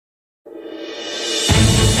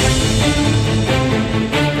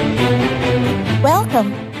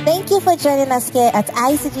Welcome. Thank you for joining us here at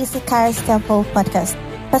ICGC Charis Temple podcast.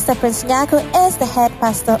 Pastor Prince Nyako is the head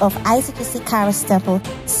pastor of ICGC Charis Temple,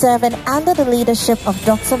 serving under the leadership of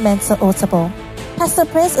Dr. Mensa Otabil. Pastor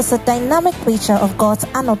Prince is a dynamic preacher of God's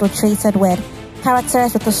unadulterated word,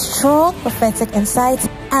 characterized with a strong prophetic insight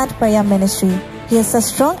and prayer ministry. He is a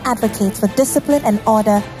strong advocate for discipline and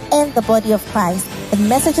order in the body of Christ, with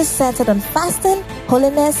messages centered on fasting,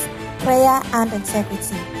 holiness, prayer, and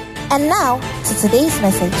integrity. And now, to today's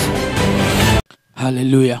message.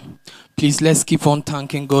 Hallelujah. Please, let's keep on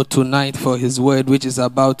thanking God tonight for His word, which is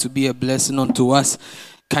about to be a blessing unto us.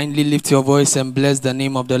 Kindly lift your voice and bless the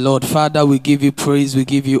name of the Lord. Father, we give you praise, we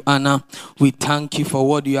give you honor. We thank you for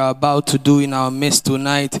what you are about to do in our midst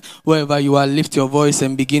tonight. Wherever you are, lift your voice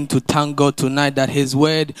and begin to thank God tonight that His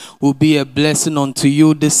word will be a blessing unto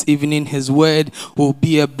you this evening. His word will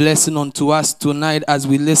be a blessing unto us tonight as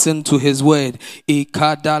we listen to His word.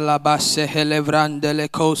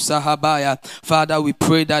 Father, we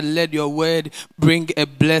pray that let your word bring a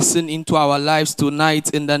blessing into our lives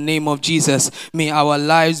tonight in the name of Jesus. May our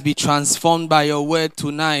lives be transformed by your word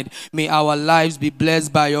tonight. May our lives be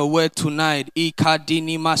blessed by your word tonight.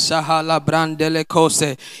 Ikadini mashahala brandele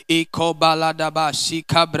kose. Iko baladaba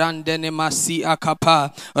shika brandene masi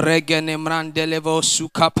akapa. Regene mrandelevo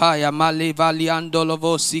sukapaya. Male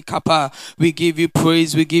valiandolovo sikapa. We give you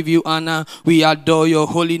praise. We give you honor. We adore your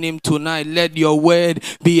holy name tonight. Let your word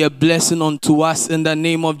be a blessing unto us in the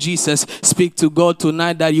name of Jesus. Speak to God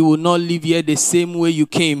tonight that you will not leave here the same way you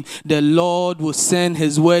came. The Lord will send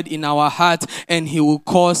His word in our heart and He will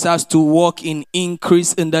cause us to walk in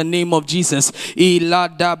increase in the name of Jesus.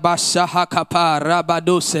 Ilada bashahakapa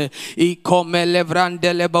rabadose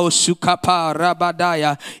ikomelevrandelebo sukapa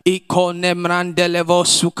rabadaya ikonemrandelevo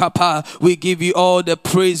sukapa. We give you all the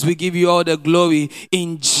praise, we give you all the glory.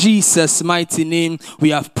 In Jesus' mighty name we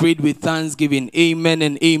have prayed with thanksgiving. Amen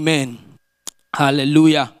and amen.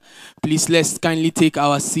 Hallelujah. Please, let's kindly take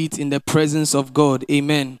our seat in the presence of God.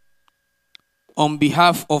 Amen. On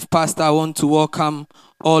behalf of Pastor, I want to welcome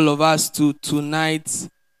all of us to tonight's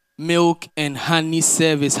milk and honey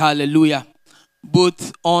service. Hallelujah.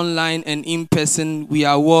 Both online and in person, we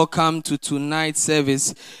are welcome to tonight's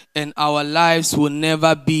service, and our lives will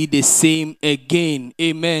never be the same again.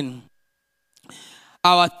 Amen.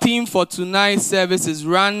 Our theme for tonight's service is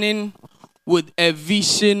running with a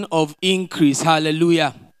vision of increase.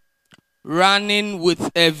 Hallelujah. Running with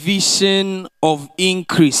a vision of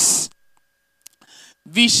increase.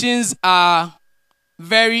 Visions are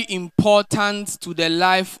very important to the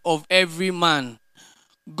life of every man.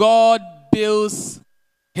 God builds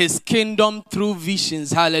His kingdom through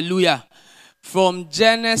visions. Hallelujah. From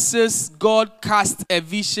Genesis, God cast a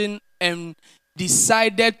vision and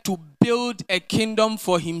decided to build a kingdom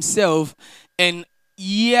for Himself, and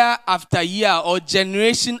year after year or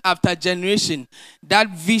generation after generation, that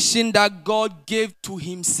vision that God gave to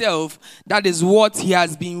Himself, that is what He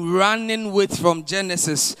has been running with from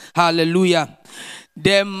Genesis. Hallelujah.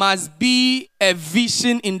 There must be a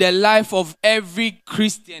vision in the life of every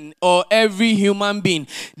Christian or every human being.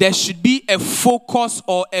 There should be a focus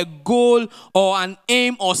or a goal or an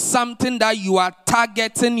aim or something that you are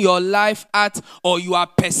targeting your life at or you are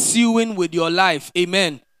pursuing with your life.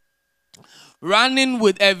 Amen. Running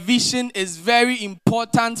with a vision is very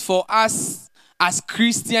important for us as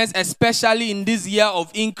Christians, especially in this year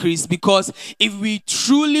of increase, because if we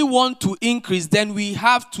truly want to increase, then we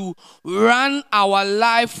have to run our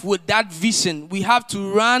life with that vision. We have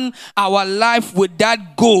to run our life with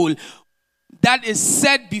that goal that is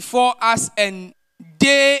set before us, and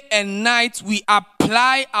day and night we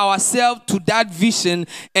apply ourselves to that vision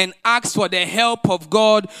and ask for the help of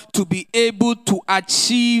God to be able to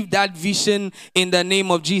achieve that vision in the name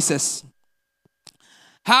of Jesus.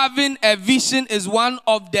 Having a vision is one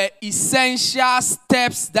of the essential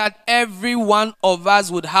steps that every one of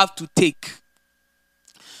us would have to take.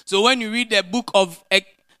 So when you read the book of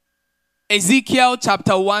Ezekiel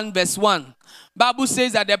chapter 1 verse 1, Bible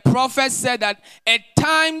says that the prophet said that a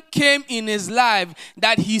time came in his life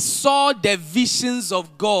that he saw the visions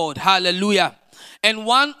of God. Hallelujah. And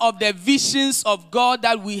one of the visions of God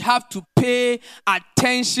that we have to pay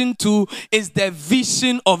attention to is the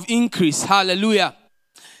vision of increase. Hallelujah.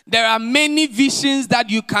 There are many visions that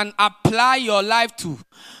you can apply your life to.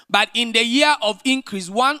 But in the year of increase,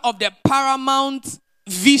 one of the paramount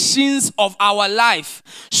visions of our life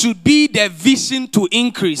should be the vision to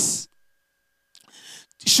increase.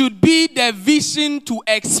 Should be the vision to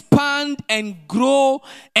expand and grow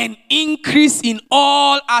and increase in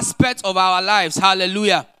all aspects of our lives.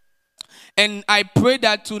 Hallelujah. And I pray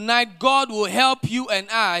that tonight God will help you and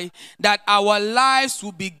I, that our lives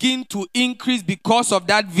will begin to increase because of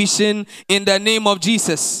that vision in the name of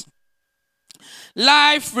Jesus.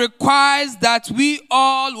 Life requires that we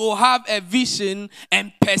all will have a vision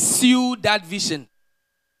and pursue that vision.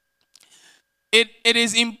 It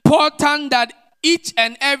is important that each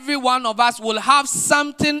and every one of us will have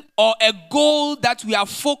something or a goal that we are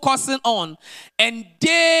focusing on. And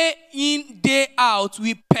day in, day out,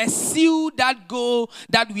 we pursue that goal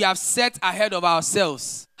that we have set ahead of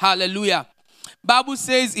ourselves. Hallelujah. Bible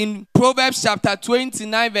says in Proverbs chapter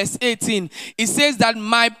 29 verse 18, it says that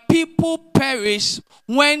my people perish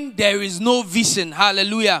when there is no vision.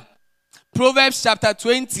 Hallelujah. Proverbs chapter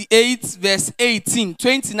 28 verse 18,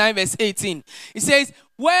 29 verse 18. It says,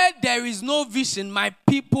 where there is no vision, my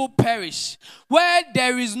people perish. Where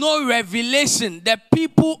there is no revelation, the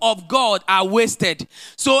people of God are wasted.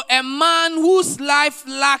 So a man whose life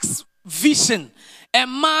lacks vision, a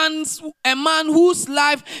man whose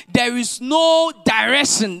life there is no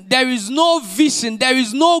direction, there is no vision, there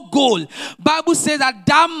is no goal, Bible says that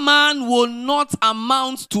that man will not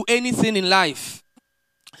amount to anything in life.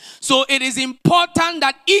 So it is important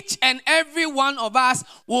that each and every one of us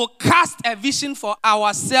will cast a vision for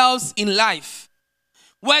ourselves in life.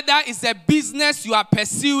 Whether it's a business you are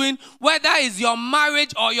pursuing, whether it's your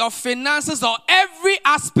marriage or your finances or every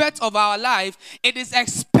aspect of our life, it is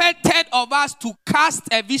expected of us to cast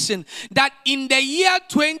a vision that in the year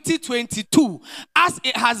 2022, as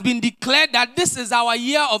it has been declared that this is our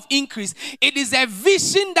year of increase, it is a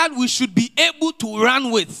vision that we should be able to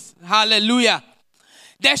run with. Hallelujah.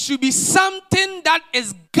 There should be something that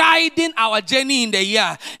is guiding our journey in the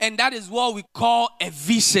year. And that is what we call a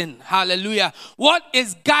vision. Hallelujah. What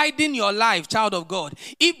is guiding your life, child of God?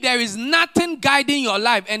 If there is nothing guiding your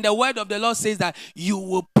life, and the word of the Lord says that you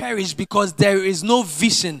will perish because there is no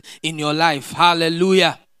vision in your life.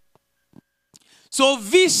 Hallelujah. So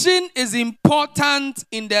vision is important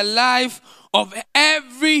in the life of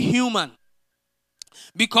every human.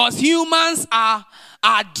 Because humans are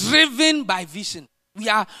driven by vision. We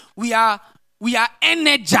are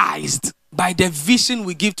energized by the vision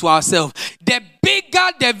we give to ourselves. The bigger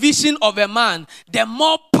the vision of a man, the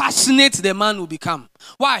more passionate the man will become.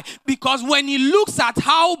 Why? Because when he looks at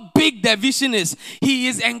how big the vision is, he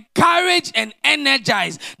is encouraged and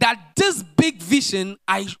energized that this big vision,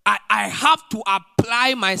 I have to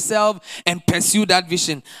apply myself and pursue that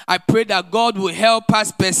vision. I pray that God will help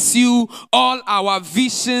us pursue all our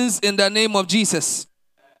visions in the name of Jesus.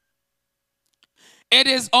 It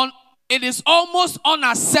is almost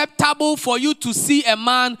unacceptable for you to see a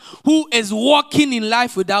man who is walking in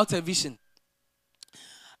life without a vision.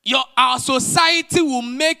 Our society will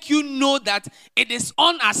make you know that it is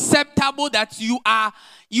unacceptable that you are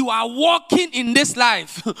walking in this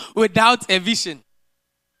life without a vision.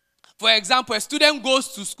 For example, a student goes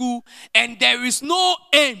to school and there is no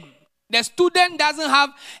aim. The student doesn't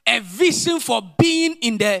have a vision for being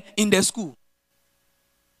in the school.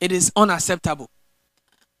 It is unacceptable.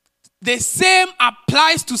 The same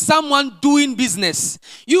applies to someone doing business.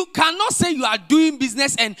 You cannot say you are doing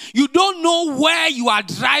business and you don't know where you are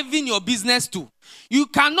driving your business to. You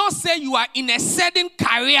cannot say you are in a certain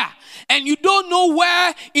career and you don't know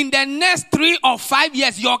where in the next 3 or 5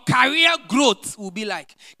 years your career growth will be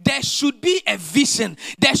like. There should be a vision.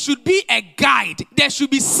 There should be a guide. There should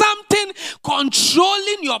be something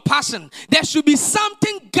controlling your passion. There should be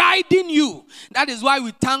something guiding you. That is why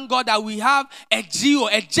we thank God that we have a GO,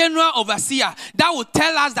 a general overseer, that will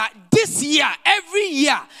tell us that this year, every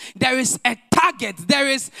year, there is a target. There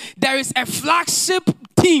is a flagship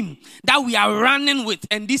team that we are running with.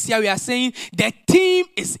 And this year we are saying the team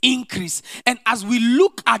is increase. And as we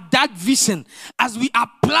look at that vision, as we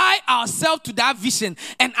apply ourselves to that vision,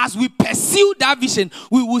 and as we pursue that vision,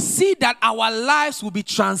 we will see that our lives will be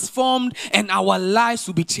transformed and our lives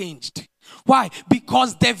will be changed. Why?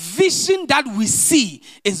 Because the vision that we see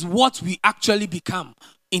is what we actually become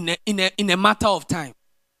in a matter of time.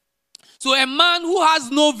 So a man who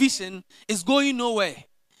has no vision is going nowhere.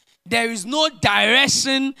 There is no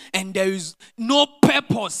direction and there is no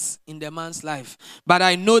purpose in the man's life. But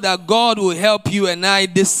I know that God will help you and I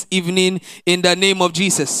this evening in the name of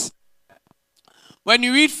Jesus. When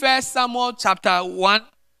you read 1 Samuel chapter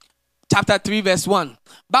 3 verse 1,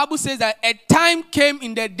 Bible says that a time came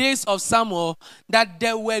in the days of Samuel that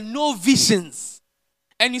there were no visions.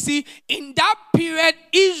 And you see, in that period,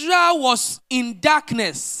 Israel was in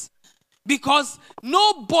darkness. Because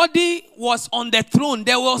nobody was on the throne.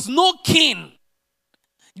 There was no king.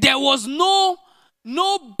 There was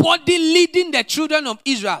nobody leading the children of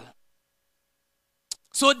Israel.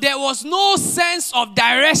 So there was no sense of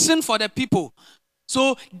direction for the people.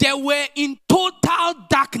 So they were in total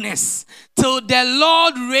darkness till the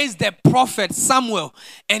Lord raised the prophet Samuel,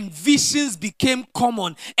 and visions became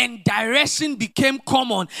common, and direction became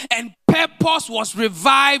common, and purpose was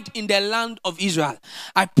revived in the land of Israel.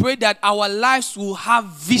 I pray that our lives will have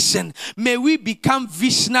vision. May we become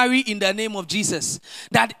visionary in the name of Jesus.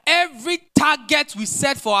 That every target we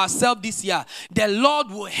set for ourselves this year, the Lord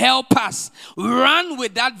will help us run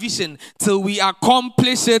with that vision till we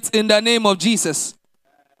accomplish it in the name of Jesus.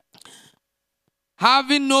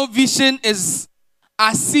 Having no vision is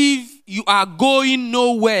as if you are going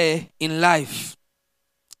nowhere in life.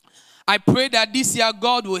 I pray that this year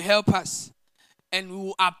God will help us and we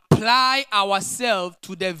will apply ourselves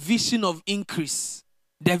to the vision of increase.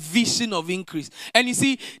 The vision of increase. And you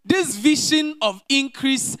see, this vision of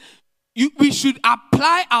increase, we should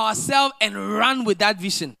apply ourselves and run with that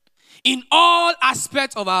vision in all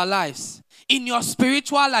aspects of our lives. In your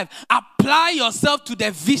spiritual life, apply yourself to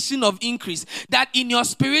the vision of increase. That in your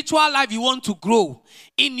spiritual life, you want to grow.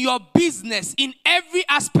 In your business, in every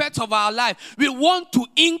aspect of our life, we want to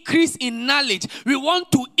increase in knowledge. We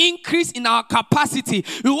want to increase in our capacity.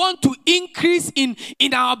 We want to increase in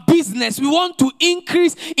our business. We want to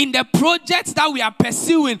increase in the projects that we are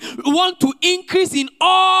pursuing. We want to increase in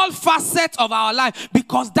all facets of our life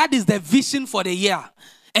because that is the vision for the year.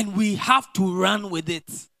 And we have to run with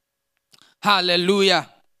it. Hallelujah.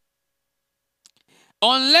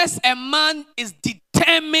 Unless a man is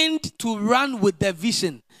determined to run with the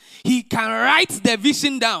vision, he can write the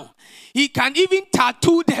vision down. He can even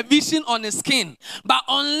tattoo the vision on his skin. But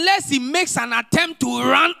unless he makes an attempt to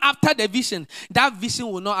run after the vision, that vision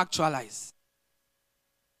will not actualize.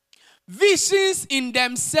 Visions in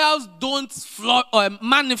themselves don't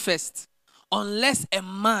manifest unless a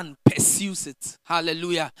man pursues it.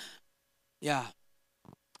 Hallelujah. Yeah.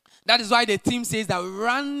 That is why the theme says that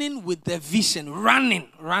running with the vision,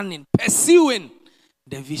 running, pursuing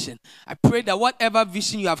the vision. I pray that whatever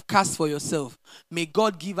vision you have cast for yourself, may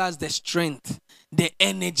God give us the strength, the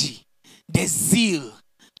energy, the zeal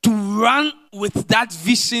to run with that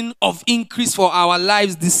vision of increase for our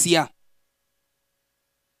lives this year.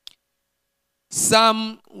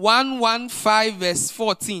 Psalm 115 verse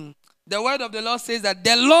 14. The word of the Lord says that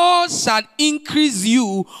the Lord shall increase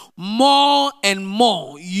you more and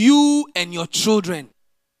more, you and your children.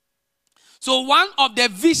 So one of the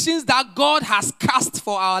visions that God has cast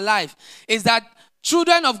for our life is that,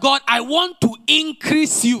 children of God, I want to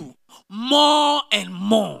increase you more and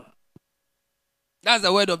more. That's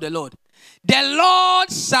the word of the Lord. The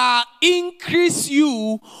Lord shall increase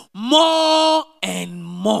you more and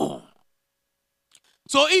more.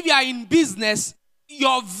 So if you are in business,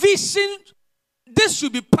 your vision, this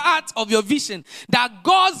should be part of your vision. That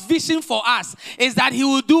God's vision for us is that He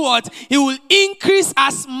will do what? He will increase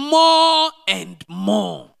us more and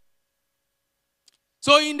more.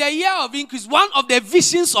 So in the year of increase, one of the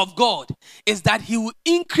visions of God is that He will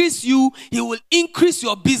increase you, He will increase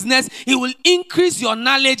your business, He will increase your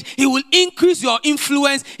knowledge, He will increase your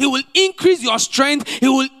influence, He will increase your strength, He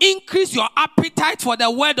will increase your appetite for the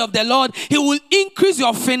word of the Lord, He will increase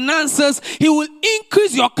your finances, He will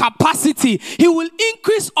increase your capacity, He will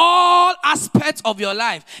increase all aspects of your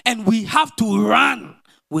life. And we have to run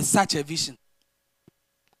with such a vision.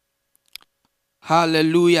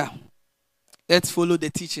 Hallelujah. Let's follow the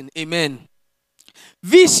teaching. Amen.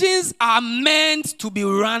 Visions are meant to be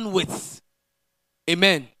run with.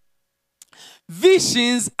 Amen.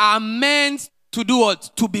 Visions are meant to do what?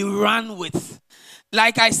 To be run with.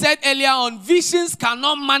 Like I said earlier on, visions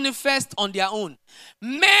cannot manifest on their own.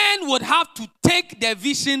 Men would have to take their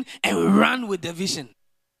vision and run with the vision.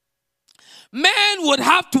 Men would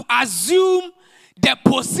have to assume the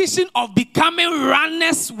position of becoming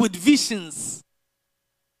runners with visions.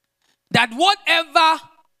 That whatever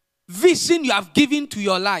vision you have given to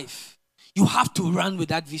your life, you have to run with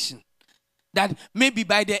that vision. That maybe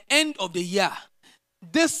by the end of the year,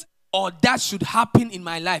 this or that should happen in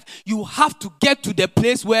my life. You have to get to the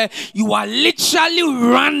place where you are literally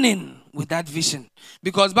running with that vision.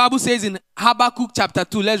 Because Bible says in Habakkuk chapter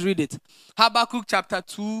 2, let's read it. Habakkuk chapter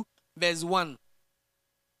 2 verse 1.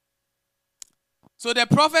 So the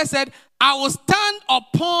prophet said, I will stand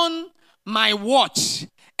upon my watch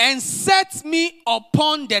and set me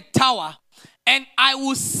upon the tower, and I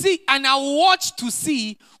will see, and I will watch to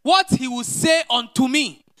see what he will say unto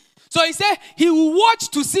me. So he said he will watch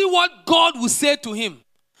to see what God will say to him.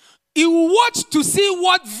 He will watch to see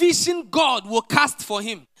what vision God will cast for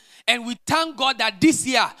him. And we thank God that this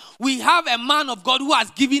year we have a man of God who has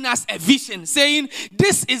given us a vision saying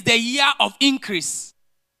this is the year of increase.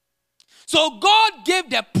 So God gave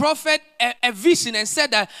the prophet a vision and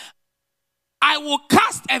said that I will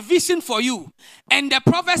cast a vision for you. And the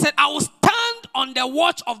prophet said, I will stand on the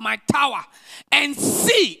watch of my tower and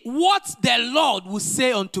see what the Lord will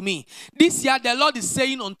say unto me. This year, the Lord is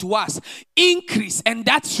saying unto us, increase. And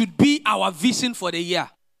that should be our vision for the year.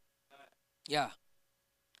 Yeah.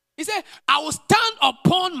 He said, I will stand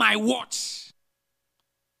upon my watch.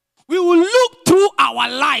 We will look through our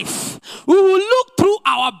life. We will look through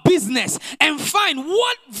our business and find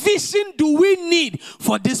what vision do we need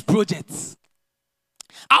for this project.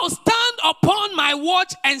 I'll stand upon my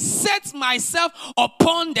watch and set myself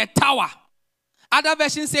upon the tower. Other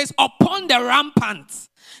version says, upon the rampant.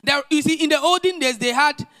 There, you see, in the olden days, they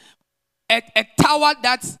had a tower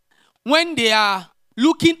that when they are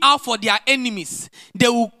looking out for their enemies, they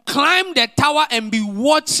will climb the tower and be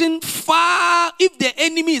watching far if the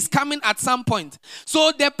enemy is coming at some point.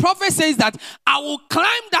 So the prophet says that I will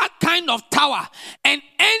climb that kind of tower and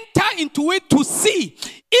enter into it to see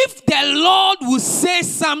if the Lord will say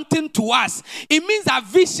something to us. It means that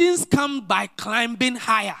visions come by climbing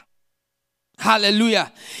higher.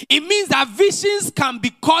 Hallelujah. It means that visions can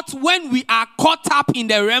be caught when we are caught up in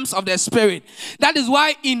the realms of the spirit. That is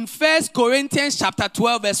why in 1 Corinthians chapter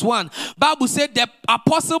 12 verse 1, Bible said the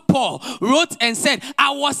apostle Paul wrote and said,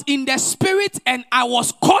 I was in the spirit and I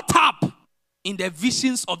was caught up in the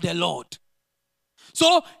visions of the Lord.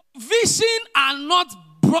 So visions are not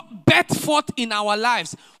birthed forth in our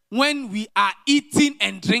lives when we are eating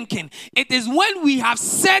and drinking. It is when we have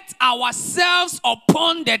set ourselves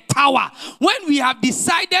upon the tower, when we have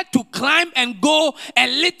decided to climb and go a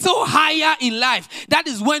little higher in life. That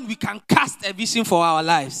is when we can cast a vision for our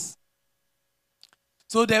lives.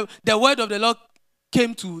 So the word of the Lord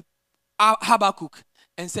came to Habakkuk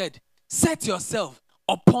and said, set yourself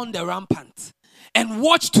upon the rampant and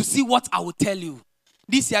watch to see what I will tell you.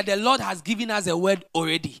 This year, the Lord has given us a word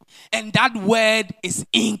already. And that word is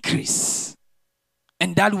increase.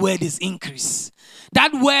 And that word is increase.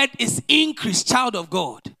 That word is increase, child of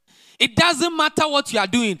God. It doesn't matter what you are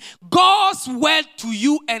doing. God's word to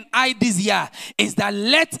you and I this year is that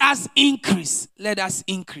let us increase. Let us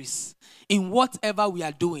increase. In whatever we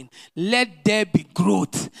are doing, let there be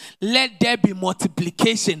growth. Let there be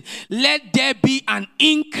multiplication. Let there be an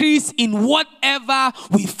increase in whatever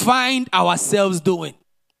we find ourselves doing.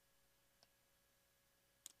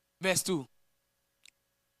 Verse 2.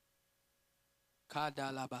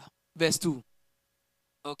 Verse 2.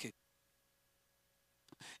 Okay.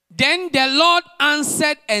 Then the Lord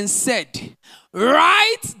answered and said,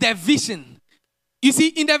 write the vision. You see,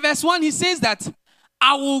 in the verse 1, he says that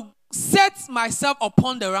I will set myself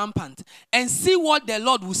upon the rampant and see what the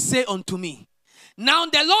Lord will say unto me. Now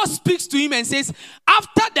the Lord speaks to him and says,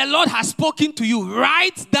 after the Lord has spoken to you,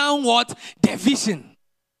 write down what? The vision.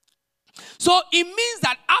 So it means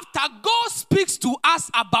that after God speaks to us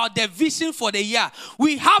about the vision for the year,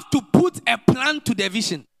 we have to put a plan to the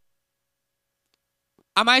vision.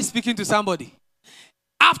 Am I speaking to somebody?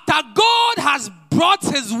 After God has brought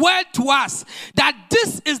his word to us that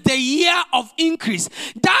this is the year of increase,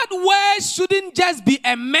 that word shouldn't just be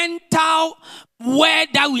a mental word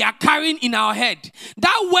that we are carrying in our head.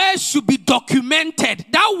 That word should be documented.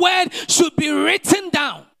 That word should be written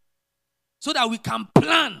down so that we can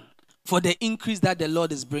plan for the increase that the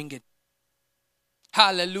Lord is bringing.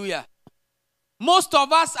 Hallelujah. Most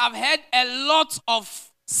of us have heard a lot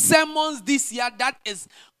of sermons this year that is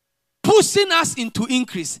pushing us into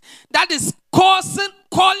increase. That is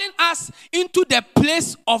calling us into the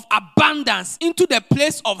place of abundance, into the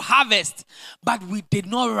place of harvest. But we did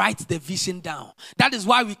not write the vision down. That is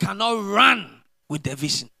why we cannot run with the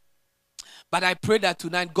vision. But I pray that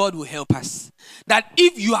tonight God will help us. That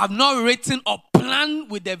if you have not written or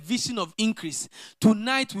planned with the vision of increase,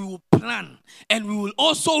 tonight we will plan and we will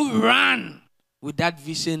also run with that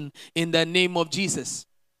vision in the name of Jesus.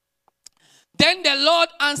 Then the Lord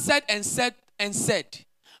answered and said,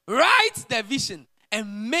 write the vision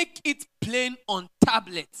and make it plain on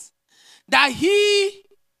tablets, that he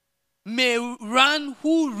may run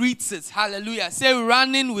who reads it. Hallelujah. Say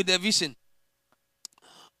running with the vision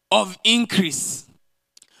of increase.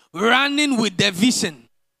 Running with the vision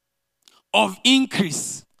of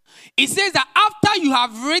increase. It says that after you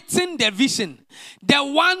have written the vision, the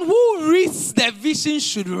one who reads the vision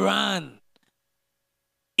should run.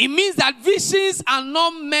 It means that visions are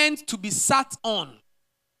not meant to be sat on.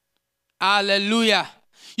 Hallelujah.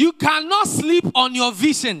 You cannot sleep on your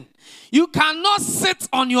vision. You cannot sit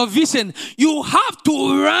on your vision. You have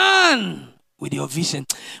to run with your vision.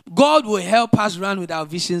 God will help us run with our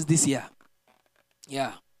visions this year.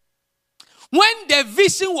 Yeah. When the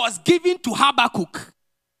vision was given to Habakkuk,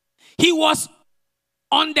 He was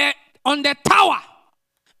on the tower.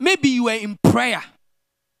 Maybe you were in prayer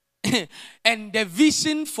and the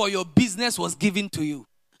vision for your business was given to you.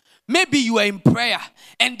 Maybe you were in prayer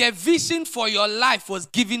and the vision for your life was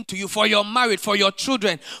given to you, for your marriage, for your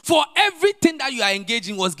children, for everything that you are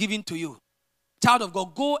engaging was given to you. Child of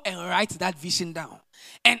God, go and write that vision down.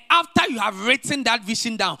 And after you have written that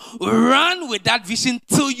vision down, run with that vision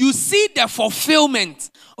till you see the fulfillment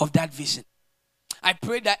of that vision. I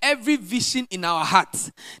pray that every vision in our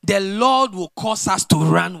hearts, the Lord will cause us to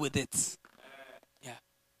run with it. Yeah.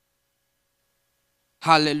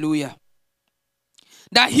 Hallelujah.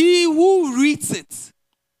 That he who reads it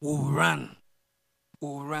will run.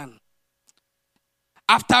 Will run.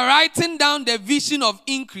 After writing down the vision of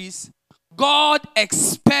increase, God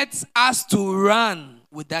expects us to run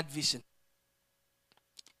with that vision.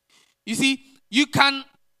 You see, you can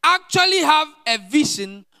actually have a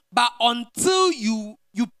vision, but until you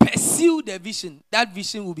pursue the vision, that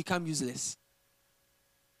vision will become useless.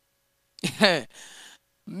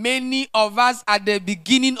 Many of us at the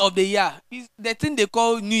beginning of the year, the thing they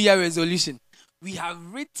call New Year resolution, we have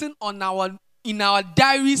written in our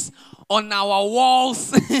diaries, on our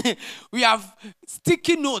walls, we have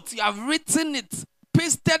sticky notes, you have written it,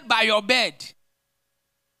 pasted by your bed.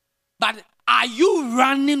 But are you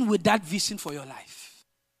running with that vision for your life?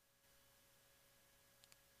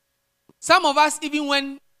 Some of us, even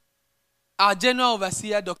when our general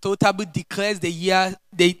overseer, Dr. Otabu, declares the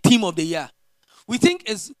theme of the year, we think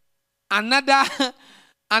it's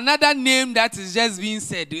another name that is just being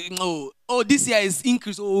said. Oh, this year is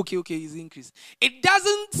increase. Oh, okay, it's increase. It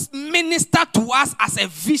doesn't minister to us as a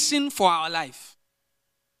vision for our life.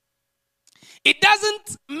 It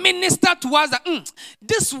doesn't minister to us that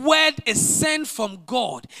this word is sent from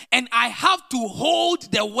God and I have to hold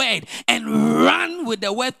the word and run with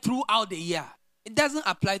the word throughout the year. It doesn't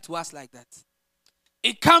apply to us like that.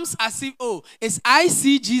 It comes as if, it's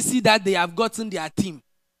ICGC that they have gotten their team.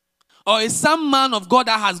 Or it's some man of God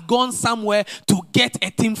that has gone somewhere to get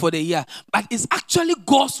a team for the year. But it's actually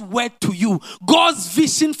God's word to you. God's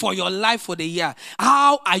vision for your life for the year.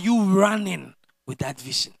 How are you running with that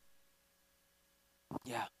vision?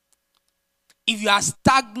 Yeah. If you are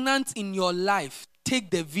stagnant in your life, take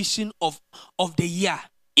the vision of the year.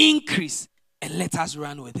 Increase and let us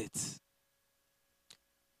run with it.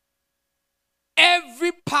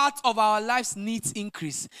 Every part of our lives needs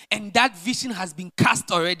increase. And that vision has been cast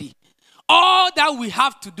already. All that we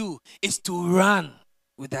have to do is to run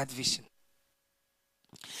with that vision.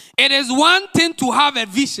 It is one thing to have a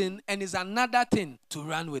vision and it's another thing to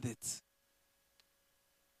run with it.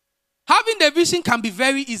 Having the vision can be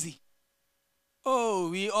very easy.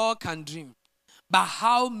 We all can dream. But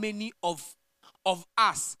how many of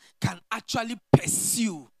us can actually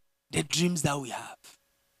pursue the dreams that we have?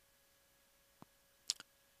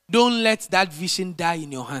 Don't let that vision die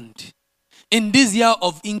in your hand. In this year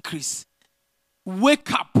of increase,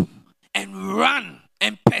 wake up and run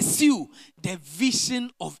and pursue the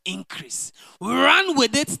vision of increase. Run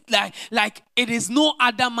with it like it is no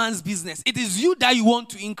other man's business. It is you that you want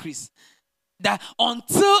to increase. That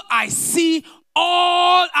until I see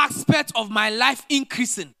all aspects of my life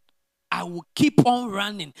increasing, I will keep on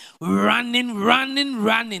running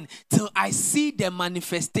till I see the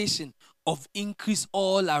manifestation of increase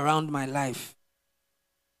all around my life.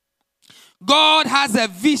 God has a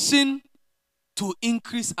vision to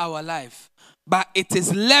increase our life, but it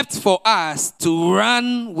is left for us to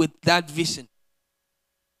run with that vision.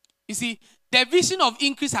 You see, the vision of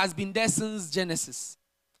increase has been there since Genesis.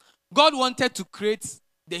 God wanted to create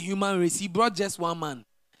the human race. He brought just one man.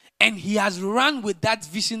 And he has run with that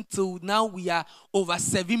vision till now we are over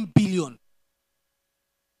 7 billion.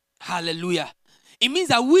 Hallelujah. It means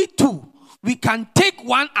that we too, we can take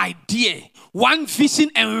one idea, one vision,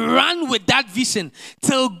 and run with that vision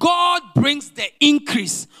till God brings the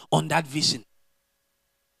increase on that vision.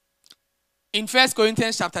 In 1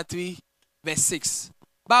 Corinthians chapter 3, verse 6,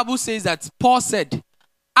 Bible says that Paul said,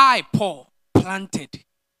 I, Paul, planted,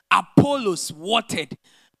 Apollos watered,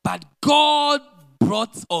 but God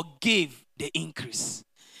brought or gave the increase.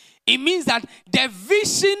 It means that the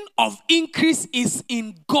vision of increase is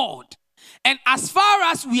in God. And as far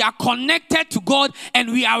as we are connected to God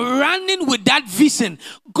and we are running with that vision,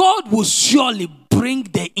 God will surely bring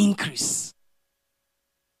the increase.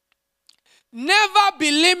 Never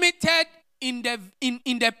be limited in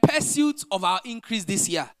the pursuit of our increase this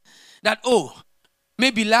year. That,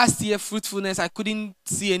 maybe last year fruitfulness, I couldn't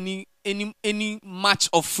see any much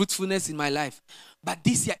of fruitfulness in my life. But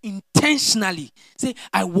this year, intentionally, say,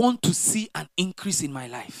 I want to see an increase in my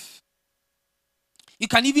life. You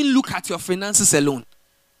can even look at your finances alone.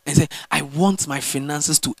 and say, I want my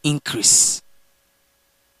finances to increase.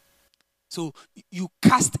 So you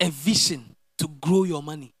cast a vision to grow your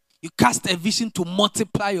money. You cast a vision to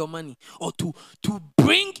multiply your money or to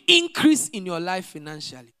bring increase in your life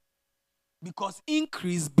financially. Because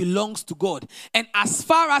increase belongs to God. And as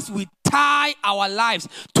far as we tie our lives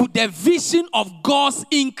to the vision of God's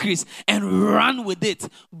increase and run with it,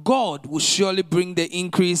 God will surely bring the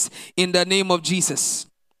increase in the name of Jesus.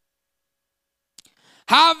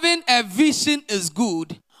 Having a vision is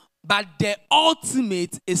good, but the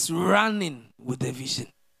ultimate is running with the vision.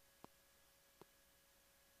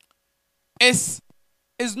 It's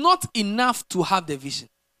not enough to have the vision.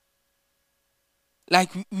 Like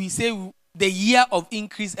we say, the year of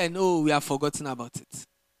increase, and we have forgotten about it.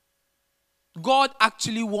 God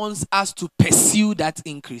actually wants us to pursue that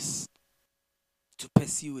increase. To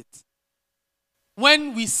pursue it.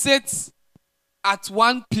 When we sit at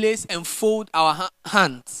one place and fold our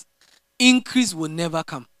hands, increase will never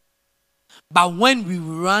come. But when we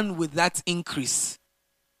run with that increase,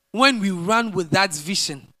 when we run with that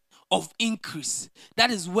vision of increase, that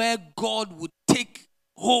is where God would take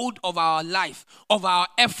hold of our life, of our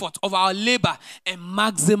effort, of our labor, and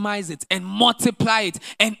maximize it and multiply it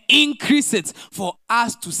and increase it for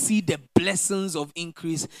us to see the blessings of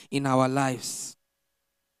increase in our lives.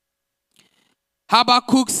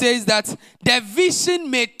 Habakkuk says that the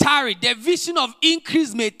vision may tarry, the vision of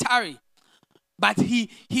increase may tarry, but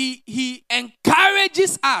he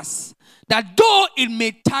encourages us that though it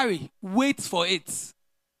may tarry, wait for it.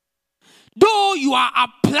 Though you are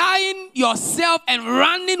applying yourself and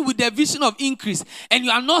running with the vision of increase and you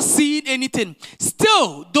are not seeing anything,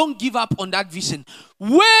 still don't give up on that vision.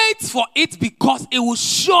 Wait for it because it will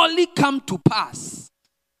surely come to pass.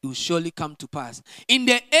 It will surely come to pass. In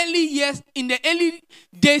the early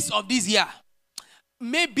days of this year,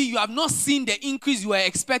 maybe you have not seen the increase you were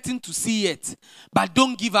expecting to see yet, but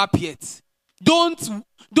don't give up yet. Don't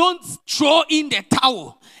throw in the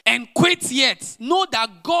towel and quit yet. Know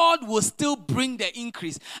that God will still bring the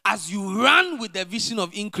increase. As you run with the vision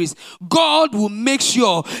of increase, God will make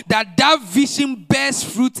sure that that vision bears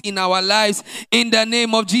fruit in our lives in the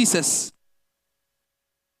name of Jesus.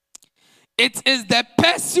 It is the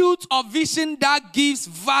pursuit of vision that gives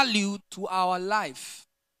value to our life.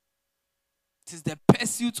 It is the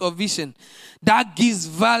pursuit of vision that gives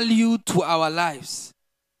value to our lives.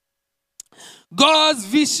 God's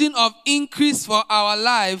vision of increase for our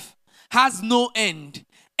life has no end,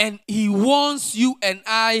 and He wants you and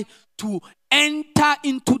I to enter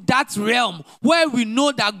into that realm where we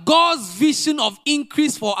know that God's vision of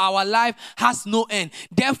increase for our life has no end.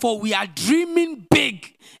 Therefore, we are dreaming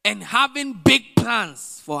big and having big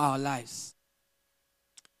plans for our lives.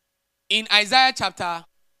 In Isaiah chapter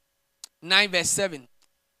 9 verse 7,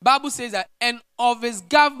 Bible says that, and of His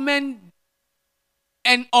government,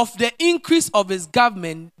 and of the increase of His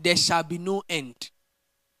government, there shall be no end.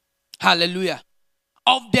 Hallelujah.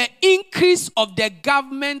 Of the increase of the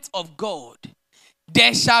government of God,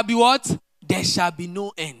 there shall be what? There shall be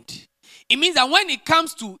no end. It means that when it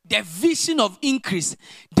comes to the vision of increase,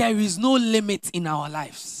 there is no limit in our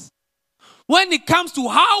lives. When it comes to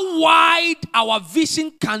how wide our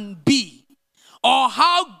vision can be, or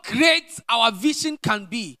how great our vision can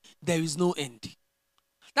be, there is no end.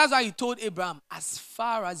 That's why He told Abraham, as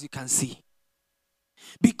far as you can see.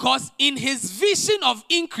 Because in His vision of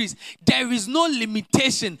increase, there is no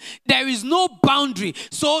limitation. There is no boundary.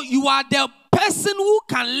 So you are the person who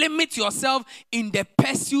can limit yourself in the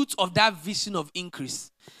pursuit of that vision of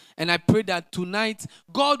increase. And I pray that tonight,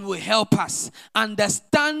 God will help us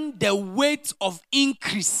understand the weight of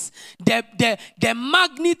increase, the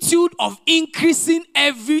magnitude of increasing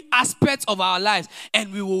every aspect of our lives.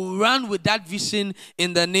 And we will run with that vision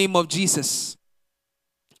in the name of Jesus.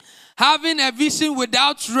 Having a vision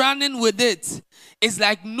without running with it is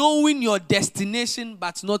like knowing your destination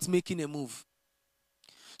but not making a move.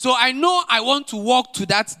 So I know I want to walk to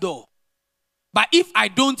that door, but if I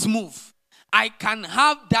don't move, I can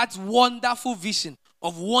have that wonderful vision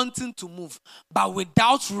of wanting to move, but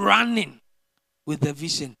without running with the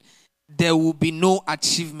vision, there will be no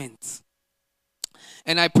achievement.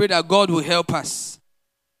 And I pray that God will help us,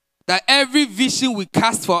 that every vision we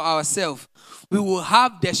cast for ourselves, we will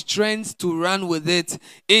have the strength to run with it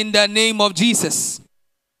in the name of Jesus.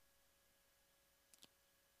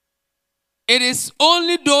 It is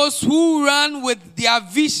only those who run with their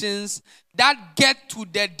visions that get to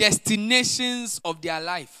the destinations of their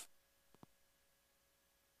life.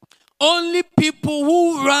 Only people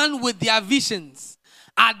who run with their visions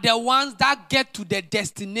are the ones that get to the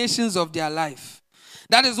destinations of their life.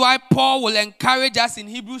 That is why Paul will encourage us in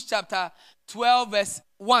Hebrews chapter 12 verse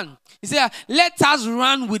 1. He said, let us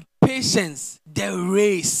run with patience the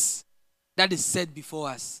race that is set before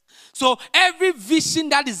us. So every vision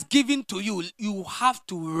that is given to you, you have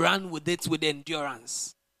to run with it with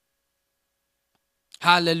endurance.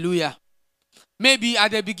 Hallelujah. Maybe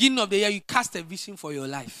at the beginning of the year, you cast a vision for your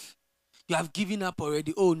life. You have given up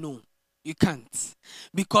already. Oh no, you can't.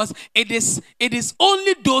 Because it is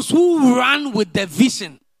only those who run with the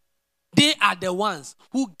vision. They are the ones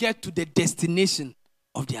who get to the destination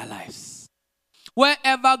of their lives.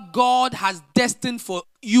 Wherever God has destined for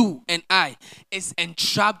you and I is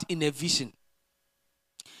entrapped in a vision.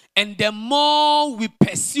 And the more we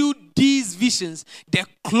pursue these visions, the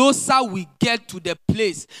closer we get to the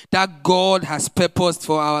place that God has purposed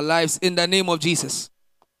for our lives in the name of Jesus.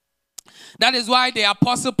 That is why the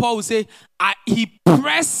Apostle Paul will say, he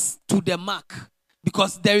pressed to the mark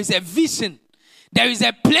because there is a vision. There is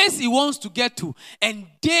a place he wants to get to. And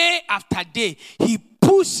day after day, he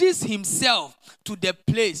pushes himself to the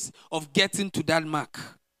place of getting to that mark.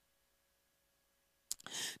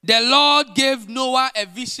 The Lord gave Noah a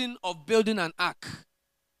vision of building an ark.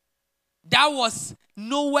 That was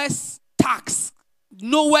Noah's task,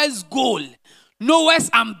 Noah's goal, Noah's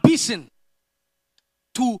ambition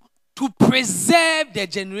to preserve the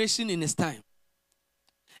generation in his time.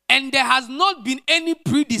 And there has not been any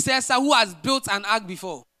predecessor who has built an ark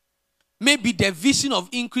before. Maybe the vision of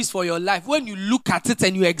increase for your life, when you look at it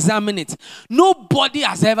and you examine it, nobody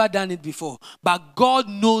has ever done it before. But God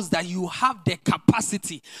knows that you have the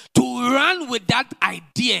capacity to run with that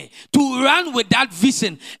idea, to run with that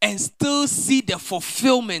vision, and still see the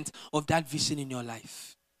fulfillment of that vision in your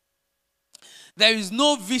life. There is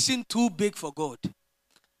no vision too big for God.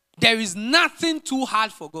 There is nothing too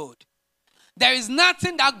hard for God. There is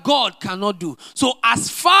nothing that God cannot do. So as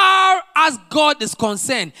far as God is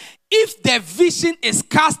concerned, if the vision is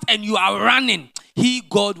cast and you are running,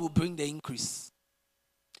 God will bring the increase.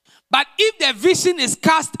 But if the vision is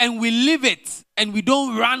cast and we leave it and we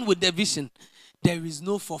don't run with the vision, there is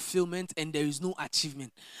no fulfillment and there is no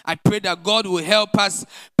achievement. I pray that God will help us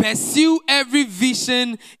pursue every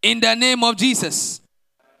vision in the name of Jesus.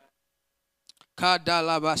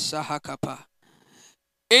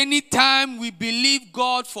 Anytime we believe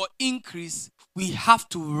God for increase, we have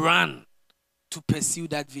to run to pursue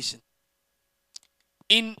that vision.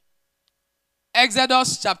 In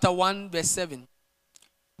Exodus chapter 1 verse 7,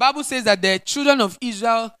 Bible says that the children of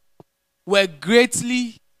Israel were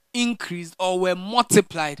greatly increased or were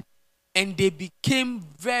multiplied, and they became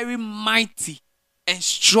very mighty and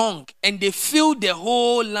strong, and they filled the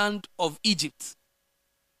whole land of Egypt.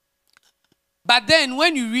 But then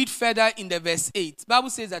when you read further in the verse 8,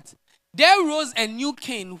 Bible says that there rose a new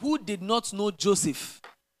king who did not know Joseph.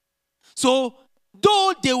 So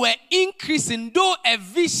though they were increasing, though a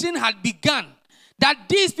vision had begun, that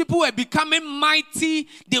these people were becoming mighty,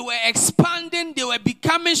 they were expanding, they were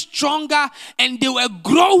becoming stronger, and they were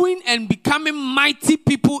growing and becoming mighty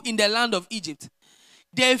people in the land of Egypt.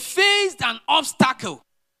 They faced an obstacle,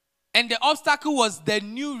 and the obstacle was the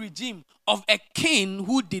new regime of a king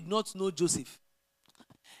who did not know Joseph.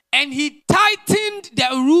 And he tightened the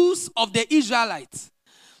rules of the Israelites.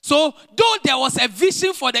 So though there was a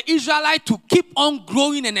vision for the Israelites to keep on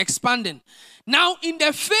growing and expanding, now in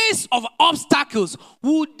the face of obstacles,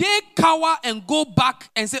 would they cower and go back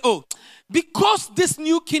and say, oh, because this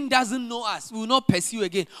new king doesn't know us, we will not pursue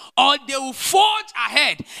again? Or they will forge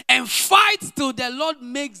ahead and fight till the Lord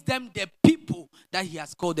makes them the people that he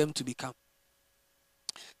has called them to become.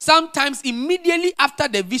 Sometimes immediately after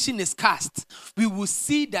the vision is cast, we will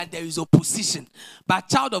see that there is opposition. But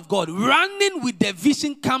child of God, running with the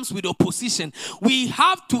vision comes with opposition. We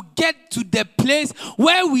have to get to the place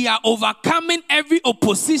where we are overcoming every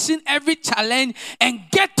opposition, every challenge, and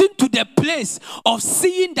getting to the place of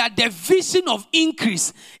seeing that the vision of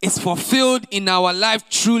increase is fulfilled in our life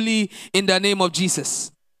truly in the name of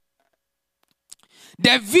Jesus.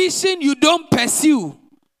 The vision you don't pursue,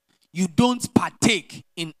 you don't partake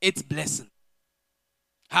in its blessing.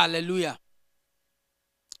 Hallelujah.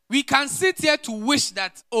 We can sit here to wish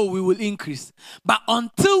that, oh, we will increase. But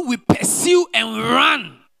until we pursue and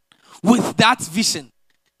run with that vision,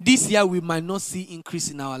 this year we might not see increase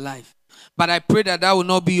in our life. But I pray that that will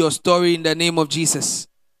not be your story in the name of Jesus.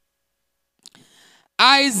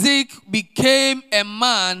 Isaac became a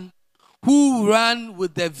man who ran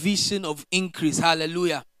with the vision of increase.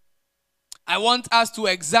 Hallelujah. I want us to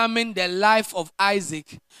examine the life of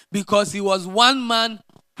Isaac because he was one man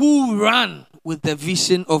who ran with the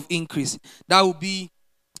vision of increase. That will be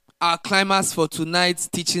our climax for tonight's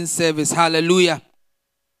teaching service. Hallelujah.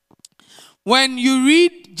 When you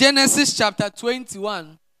read Genesis chapter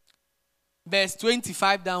 21, verse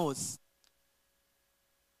 25 downwards.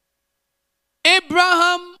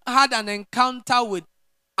 Abraham had an encounter with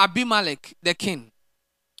Abimelech, the king.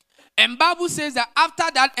 And Bible says that after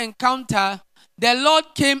that encounter, the Lord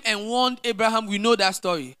came and warned Abraham. We know that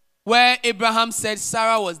story, where Abraham said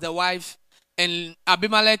Sarah was the wife, and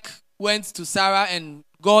Abimelech went to Sarah, and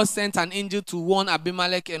God sent an angel to warn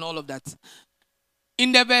Abimelech and all of that.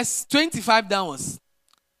 In the verse 25 downwards,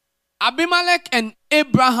 Abimelech and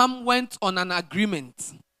Abraham went on an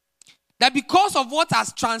agreement that because of what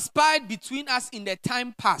has transpired between us in the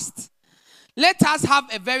time past, let us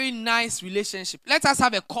have a very nice relationship. Let us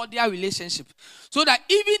have a cordial relationship. So that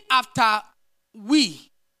even after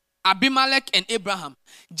we, Abimelech and Abraham,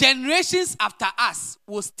 generations after us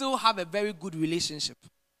will still have a very good relationship.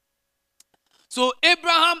 So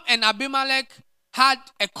Abraham and Abimelech had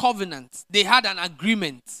a covenant. They had an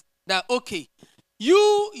agreement that, okay,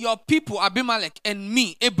 you, your people, Abimelech, and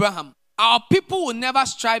me, Abraham, our people will never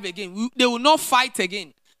strive again. They will not fight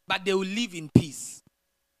again, but they will live in peace.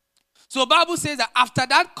 So Bible says that after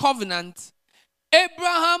that covenant,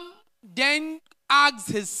 Abraham then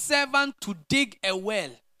asked his servant to dig a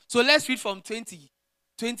well. So let's read from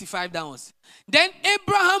 25 downwards. Then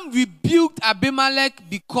Abraham rebuked Abimelech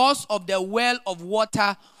because of the well of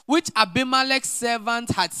water which Abimelech's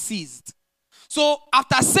servant had seized. So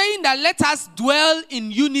after saying that let us dwell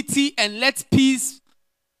in unity and let peace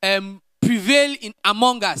prevail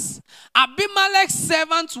among us, Abimelech's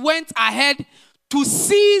servant went ahead to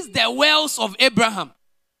seize the wells of Abraham.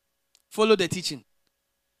 Follow the teaching.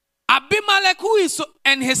 Abimelech,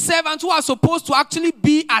 and his servants who are supposed to actually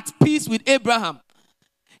be at peace with Abraham,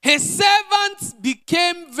 his servants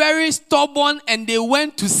became very stubborn and they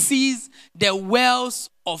went to seize the wells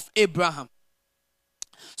of Abraham.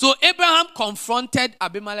 So Abraham confronted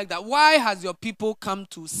Abimelech that, why has your people come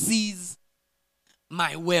to seize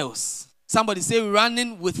my wells? Somebody say,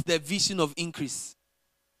 running with the vision of increase.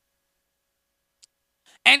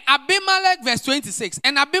 And Abimelech, verse 26,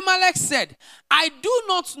 and Abimelech said, I do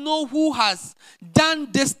not know who has done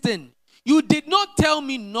this thing. You did not tell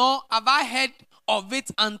me, nor have I heard of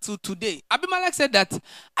it until today. Abimelech said that,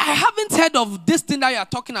 I haven't heard of this thing that you are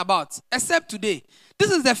talking about, except today.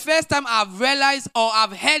 This is the first time I've realized or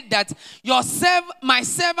I've heard that my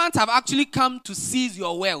servants have actually come to seize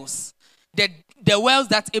your wells. The wells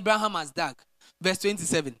that Abraham has dug. Verse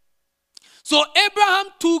 27. So Abraham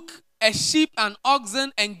took a sheep and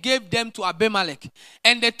oxen and gave them to Abimelech.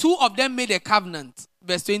 And the two of them made a covenant.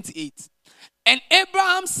 Verse 28. And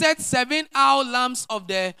Abraham set 7 lambs of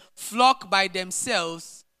the flock by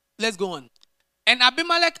themselves. Let's go on. And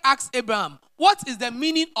Abimelech asked Abraham, what is the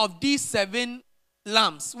meaning of these 7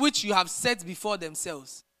 lambs which you have set before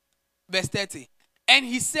themselves? Verse 30. And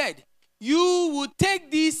he said, you will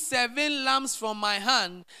take these 7 lambs from my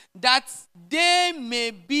hand, that they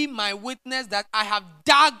may be my witness that I have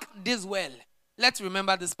dug this well. Let's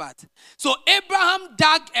remember this part. So Abraham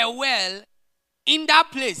dug a well in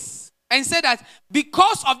that place and said that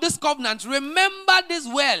because of this covenant, remember this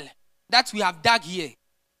well that we have dug here.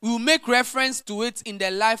 We will make reference to it in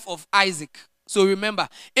the life of Isaac. So remember,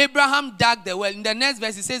 Abraham dug the well. In the next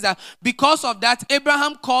verse, it says that because of that,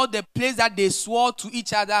 Abraham called the place that they swore to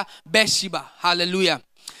each other Beersheba. Hallelujah.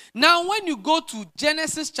 Now, when you go to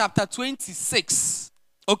Genesis chapter 26,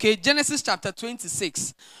 okay, Genesis chapter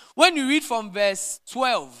 26, when you read from verse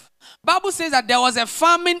 12, Bible says that there was a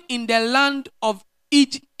famine in the land of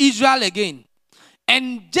Israel again.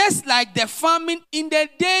 And just like the famine in the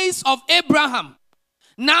days of Abraham,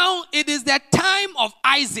 now it is the time of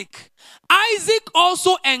Isaac. Isaac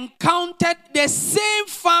also encountered the same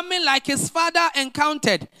famine like his father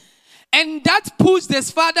encountered. And that pushed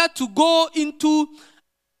his father to go into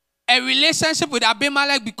a relationship with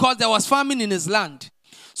Abimelech because there was famine in his land.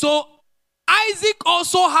 So Isaac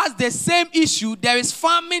also has the same issue. There is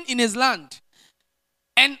famine in his land.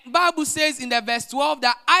 And Bible says in the verse 12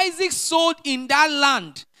 that Isaac sowed in that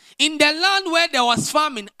land. In the land where there was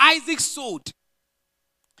famine, Isaac sowed.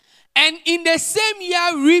 And in the same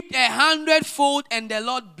year reaped 100-fold, and the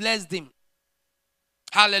Lord blessed him.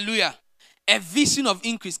 Hallelujah. A vision of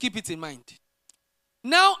increase. Keep it in mind.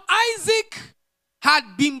 Now Isaac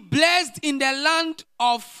had been blessed in the land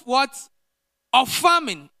of what? Of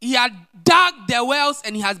famine. He had dug the wells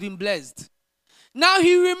and he has been blessed. Now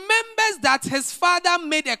he remembers that his father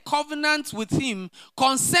made a covenant with him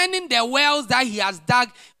concerning the wells that he has dug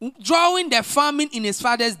during the famine in his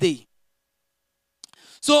father's day.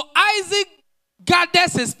 So Isaac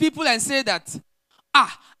gathers his people and says that,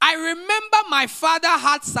 I remember my father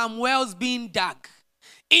had some wells being dug.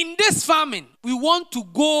 In this famine, we want to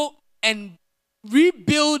go and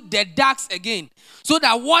rebuild the dikes again so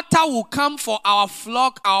that water will come for our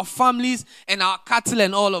flock, our families, and our cattle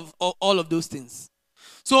and all of those things.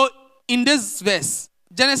 So in this verse,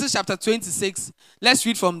 Genesis chapter 26, let's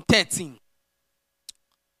read from 13.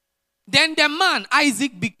 Then the man,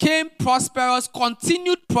 Isaac, became prosperous,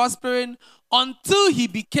 continued prospering until he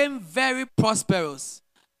became very prosperous.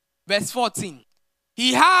 Verse 14.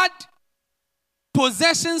 He had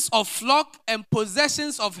possessions of flock and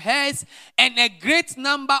possessions of herds and a great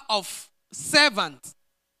number of servants.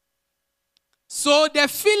 So the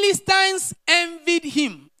Philistines envied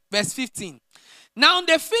him. Verse 15. Now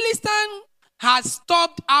the Philistine had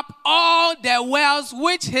stopped up all the wells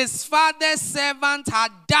which his father's servant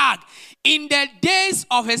had dug in the days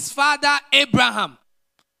of his father Abraham.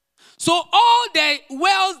 So all the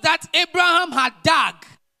wells that Abraham had dug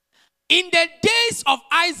in the days of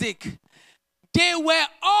Isaac, they were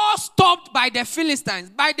all stopped by the Philistines,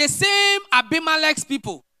 by the same Abimelech's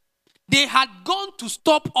people. They had gone to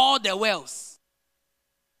stop all the wells.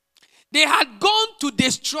 They had gone to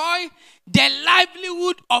destroy the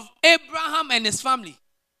livelihood of Abraham and his family.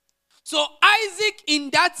 So Isaac in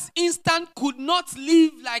that instant could not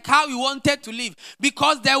live like how he wanted to live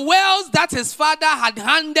because the wells that his father had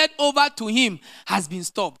handed over to him has been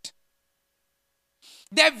stopped.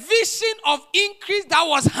 The vision of increase that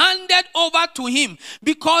was handed over to him,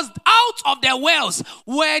 because out of the wells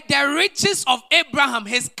were the riches of Abraham.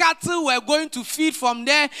 His cattle were going to feed from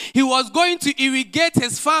there. He was going to irrigate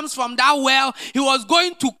his farms from that well. He was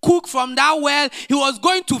going to cook from that well. He was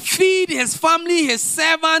going to feed his family, his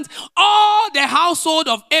servants. All the household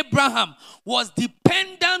of Abraham was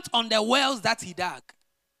dependent on the wells that he dug.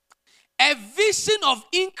 A vision of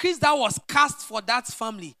increase that was cast for that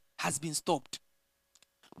family has been stopped.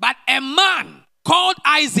 But a man called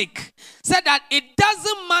Isaac said that it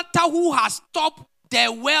doesn't matter who has stopped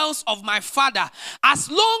the wells of my father. As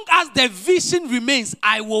long as the vision remains,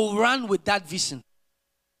 I will run with that vision.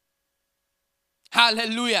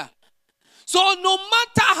 Hallelujah. So no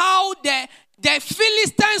matter how the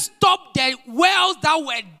Philistines stopped the wells that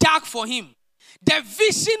were dug for him, the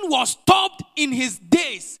vision was stopped in his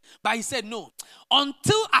days. But he said, no,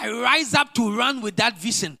 until I rise up to run with that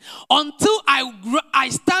vision, until I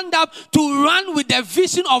stand up to run with the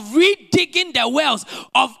vision of redigging the wells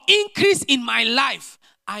of increase in my life,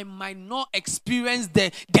 I might not experience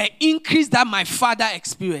the increase that my father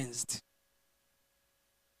experienced.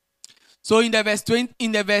 So in the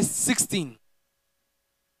verse 16.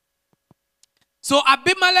 So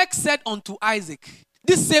Abimelech said unto Isaac,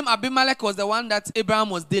 this same Abimelech was the one that Abraham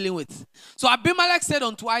was dealing with. So Abimelech said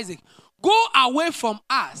unto Isaac, go away from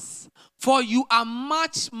us, for you are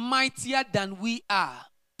much mightier than we are.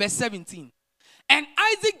 Verse 17. And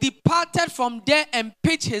Isaac departed from there and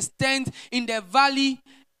pitched his tent in the valley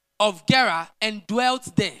of Gerar and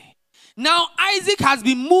dwelt there. Now Isaac has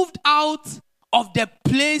been moved out of the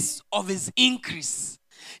place of his increase.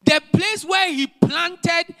 The place where he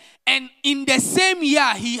planted and in the same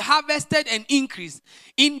year he harvested and increased.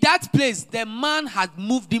 In that place, the man had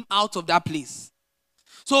moved him out of that place.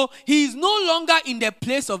 So he is no longer in the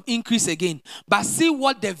place of increase again. But see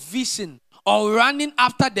what the vision or running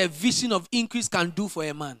after the vision of increase can do for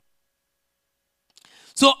a man.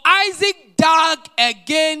 So Isaac dug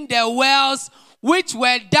again the wells which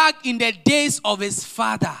were dug in the days of his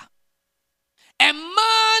father. A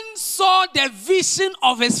man saw the vision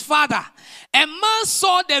of his father. A man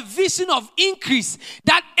saw the vision of increase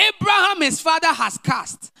that Abraham, his father, has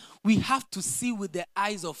cast. We have to see with the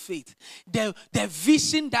eyes of faith the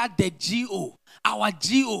vision that our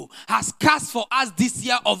GO, has cast for us this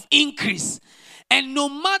year of increase. And no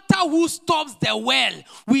matter who stops the well,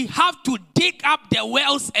 we have to dig up the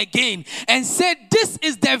wells again and say, this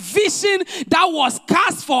is the vision that was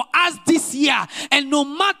cast for us this year. And no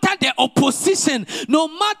matter the opposition, no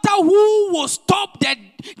matter who will stop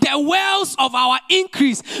the wells of our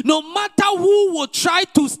increase, no matter who will try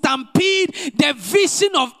to stampede the vision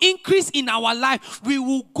of increase in our life, we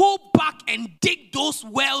will go back and dig those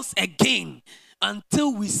wells again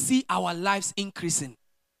until we see our lives increasing.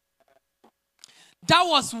 That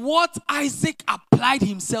was what Isaac applied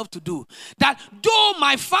himself to do. That though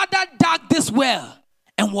my father dug this well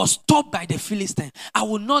and was stopped by the Philistine, I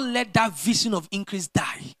will not let that vision of increase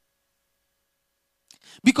die.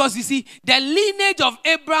 Because you see, the lineage of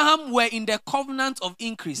Abraham were in the covenant of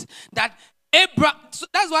increase. So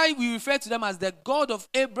that's why we refer to them as the God of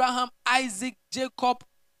Abraham, Isaac, Jacob,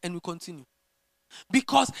 and we continue.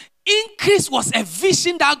 Because Increase was a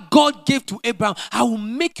vision that God gave to Abraham. I will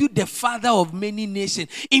make you the father of many nations.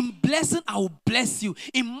 In blessing, I will bless you.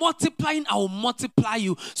 In multiplying, I will multiply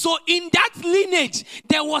you. So in that lineage,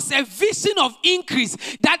 there was a vision of increase,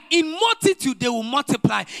 that in multitude they will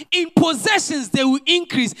multiply. In possessions, they will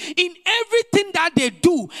increase. In everything that they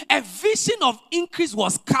do, a vision of increase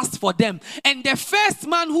was cast for them. And the first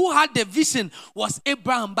man who had the vision was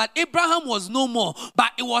Abraham. But Abraham was no more.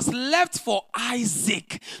 But it was left for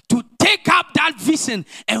Isaac to take up that vision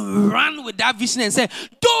and run with that vision and say,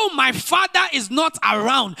 though my father is not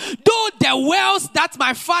around, though the wells that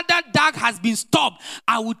my father dug has been stopped,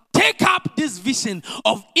 I will take up this vision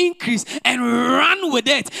of increase and run with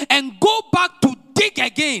it and go back to dig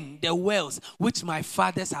again the wells which my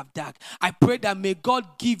fathers have dug. I pray that may God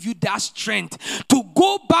give you that strength to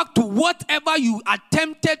go back to whatever you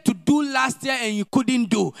attempted to do last year and you couldn't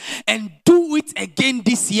do, and do it again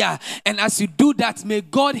this year. And as you do that, may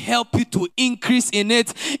God help you to increase in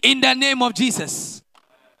it in the name of Jesus.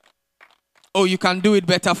 Oh, you can do it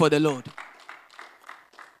better for the Lord.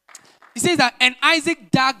 He says that, and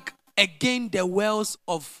Isaac dug again the wells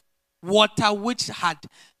of water which had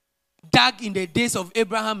dug in the days of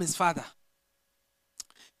Abraham his father.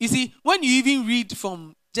 You see, when you even read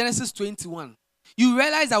from Genesis 21, you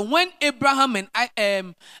realize that when Abraham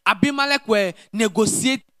and Abimelech were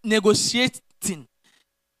negotiating,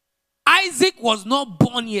 Isaac was not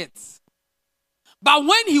born yet. But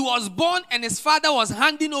when he was born and his father was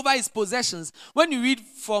handing over his possessions, when you read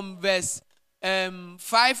from verse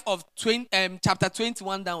 5 of chapter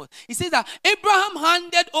 21 downwards, he says that Abraham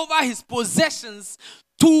handed over his possessions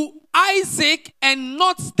to Isaac and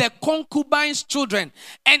not the concubine's children.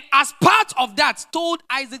 And as part of that, told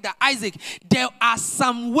Isaac that, Isaac, there are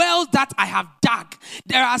some wells that I have dug.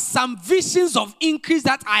 There are some visions of increase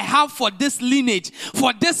that I have for this lineage,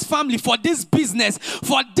 for this family, for this business,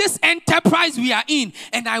 for this enterprise we are in.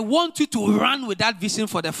 And I want you to run with that vision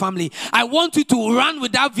for the family. I want you to run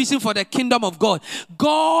with that vision for the kingdom of God.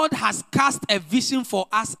 God has cast a vision for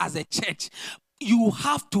us as a church. You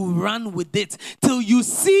have to run with it till you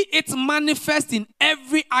see it manifest in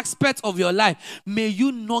every aspect of your life. May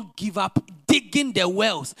you not give up digging the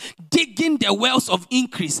wells of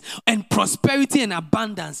increase and prosperity and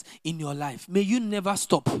abundance in your life. May you never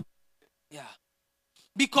stop. Yeah.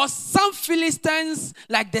 Because some Philistines,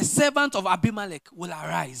 like the servant of Abimelech, will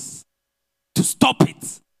arise to stop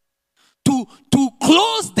it, to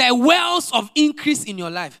close the wells of increase in your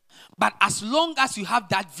life. But as long as you have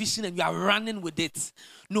that vision and you are running with it,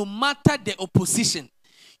 no matter the opposition,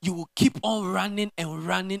 you will keep on running and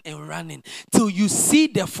running and running till you see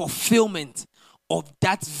the fulfillment of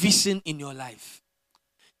that vision in your life.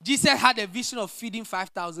 Jesus had a vision of feeding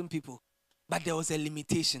 5,000 people, but there was a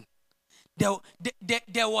limitation.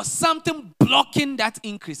 There was something blocking that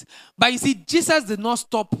increase. But you see, Jesus did not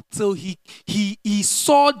stop till he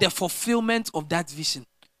saw the fulfillment of that vision.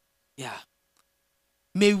 Yeah.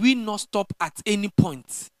 May we not stop at any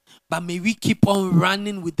point, but may we keep on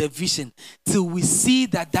running with the vision till we see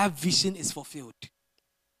that that vision is fulfilled.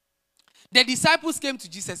 The disciples came to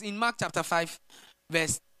Jesus in Mark chapter 5,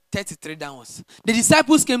 verse 33 downwards. The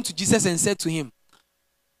disciples came to Jesus and said to him,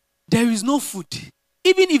 there is no food.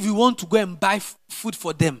 Even if you want to go and buy food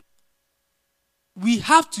for them, we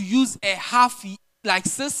have to use a half, like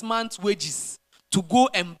 6 months' wages to go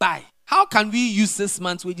and buy. How can we use 6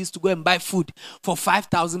 months' wages to go and buy food for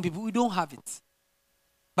 5,000 people? We don't have it.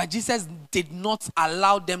 But Jesus did not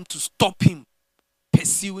allow them to stop him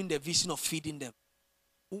pursuing the vision of feeding them.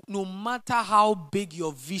 No matter how big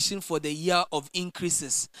your vision for the year of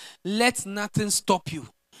increases, let nothing stop you.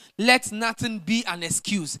 Let nothing be an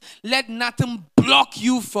excuse. Let nothing block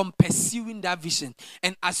you from pursuing that vision.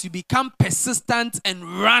 And as you become persistent and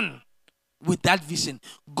run with that vision,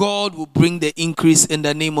 God will bring the increase in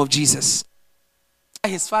the name of Jesus.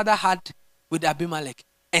 His father had with Abimelech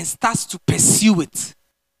and starts to pursue it.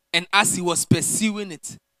 And as he was pursuing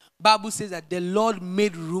it, Bible says that the Lord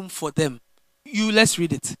made room for them. Let's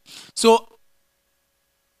read it. So,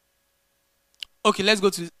 okay, let's go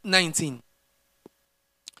to 19.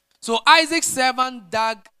 So Isaac's servant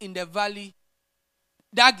dug in the valley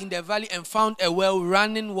and found a well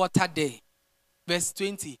running water there. Verse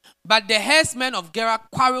 20. But the herdsmen of Gerar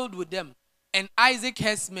quarreled with them, and Isaac's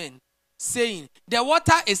herdsmen, saying, the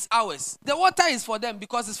water is ours. The water is for them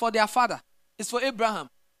because it's for their father. It's for Abraham.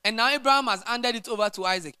 And now Abraham has handed it over to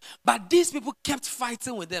Isaac. But these people kept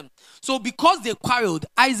fighting with them. So because they quarreled,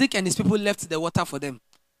 Isaac and his people left the water for them.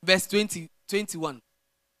 Verse 21.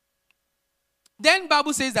 Then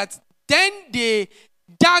Bible says that then they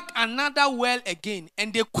dug another well again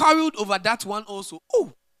and they quarreled over that one also.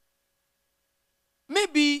 Oh,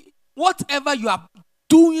 maybe whatever you are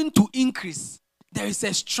doing to increase, there is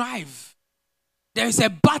a strive. There is a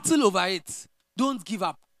battle over it. Don't give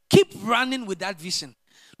up. Keep running with that vision.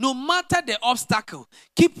 No matter the obstacle,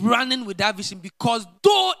 keep running with that vision, because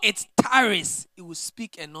though it tarries, it will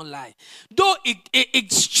speak and not lie. Though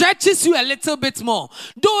it stretches you a little bit more,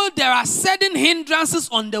 though there are certain hindrances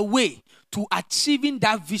on the way to achieving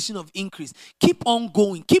that vision of increase, keep on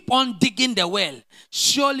going, keep on digging the well.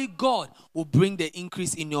 Surely God will bring the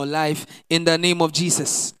increase in your life in the name of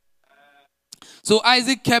Jesus. So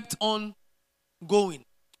Isaac kept on going.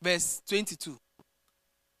 Verse 22.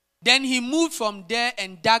 Then he moved from there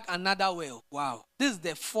and dug another well. Wow. This is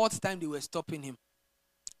the fourth time they were stopping him.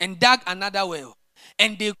 And dug another well.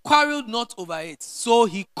 And they quarreled not over it. So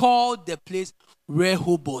he called the place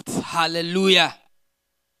Rehoboth. Hallelujah.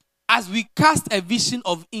 As we cast a vision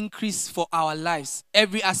of increase for our lives,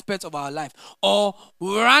 every aspect of our life, or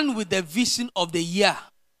run with the vision of the year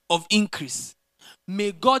of increase,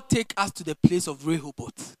 may God take us to the place of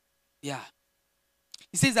Rehoboth. Yeah.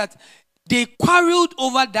 He says that they quarreled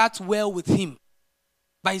over that well with him.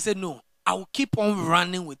 But he said, no, I will keep on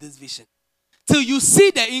running with this vision. Till you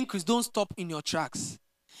see the increase, don't stop in your tracks.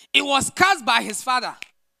 It was cast by his father.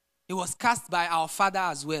 It was cast by our father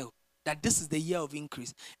as well. That this is the year of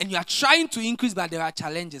increase. And you are trying to increase, but there are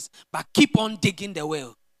challenges. But keep on digging the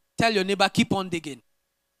well. Tell your neighbor, keep on digging.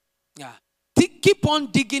 Yeah. Keep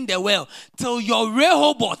on digging the well till your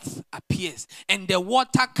Rehoboth appears and the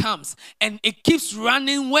water comes and it keeps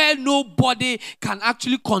running where nobody can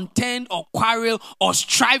actually contend or quarrel or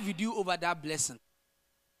strive with you over that blessing.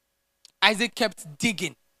 Isaac kept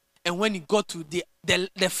digging, and when he got to the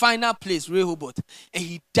final place, Rehoboth, and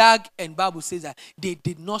he dug, and Bible says that they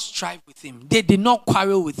did not strive with him. They did not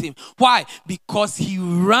quarrel with him. Why? Because he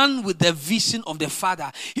ran with the vision of the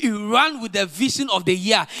Father. He ran with the vision of the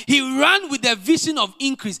year. He ran with the vision of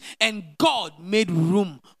increase, and God made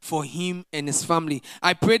room for him and his family.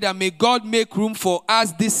 I pray that may God make room for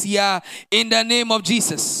us this year in the name of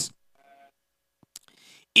Jesus.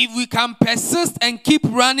 If we can persist and keep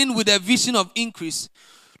running with the vision of increase,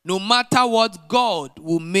 no matter what, God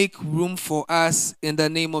will make room for us in the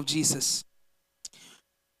name of Jesus.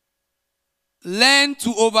 Learn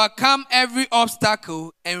to overcome every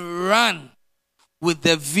obstacle and run with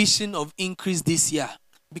the vision of increase this year,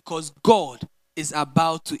 because God is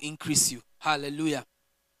about to increase you. Hallelujah.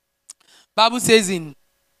 Bible says in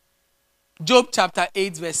Job chapter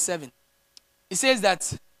 8 verse 7, it says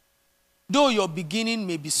that though your beginning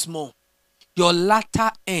may be small, your latter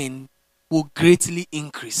end will greatly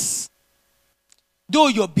increase. Though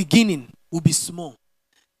your beginning will be small.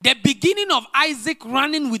 The beginning of Isaac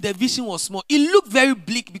running with the vision was small. It looked very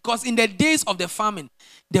bleak because in the days of the famine,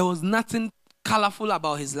 there was nothing colorful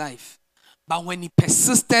about his life. But when he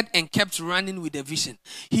persisted and kept running with the vision,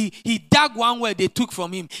 he dug one well they took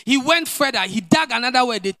from him. He went further. He dug another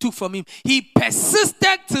well they took from him. He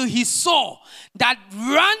persisted till he saw that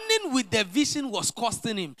running with the vision was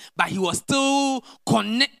costing him. But he was still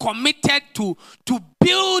committed to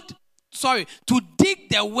dig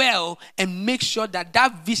the well and make sure that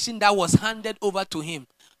that vision that was handed over to him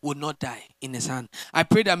would not die in his hand. I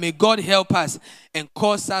pray that may God help us and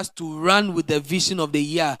cause us to run with the vision of the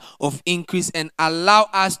year of increase and allow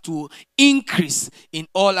us to increase in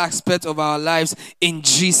all aspects of our lives in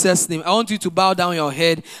Jesus' name. I want you to bow down your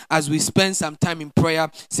head as we spend some time in prayer.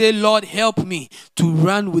 Say, Lord, help me to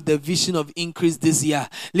run with the vision of increase this year.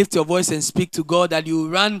 Lift your voice and speak to God that you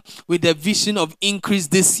run with the vision of increase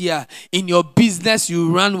this year. In your business,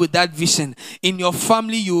 you run with that vision. In your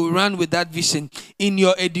family, you run with that vision. In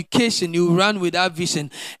your education, you run with that vision.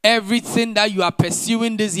 Everything that you are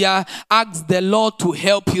pursuing this year, ask the Lord to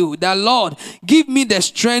help you. The Lord, give me the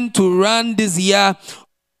strength to run this year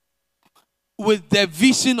with the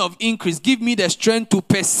vision of increase. Give me the strength to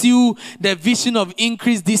pursue the vision of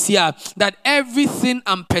increase this year. That everything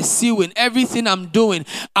I'm pursuing, everything I'm doing,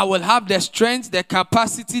 I will have the strength, the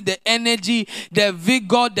capacity, the energy, the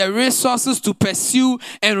vigor, the resources to pursue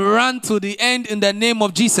and run to the end in the name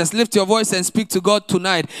of Jesus. Lift your voice and speak to God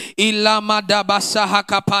tonight. Rabbi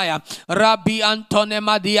Antone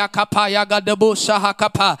Madia Kapaya Gadabo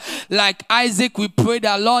Shahakapa. Like Isaac, we pray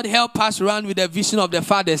that Lord help us run with the vision of the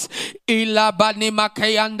fathers. That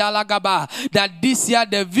this year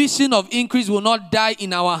the vision of increase will not die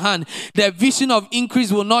in our hand. The vision of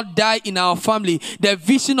increase will not die in our family. The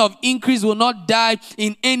vision of increase will not die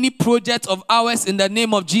in any project of ours in the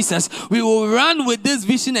name of Jesus. We will run with this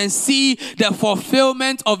vision and see the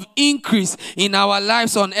fulfillment of increase in our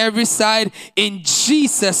lives on every side. In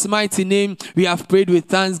Jesus' mighty name, we have prayed with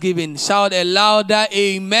thanksgiving. Shout a louder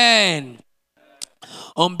amen.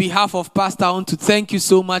 On behalf of Pastor, I want to thank you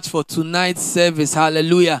so much for tonight's service.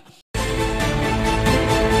 Hallelujah.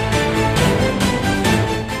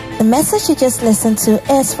 The message you just listened to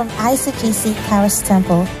is from ICGC Charis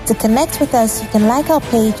Temple. To connect with us, you can like our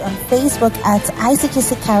page on Facebook at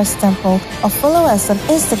ICGC Charis Temple or follow us on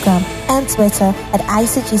Instagram and Twitter at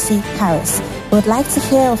ICGC Charis. We would like to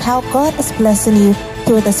hear of how God is blessing you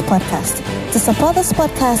through this podcast. To support this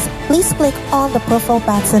podcast, please click on the profile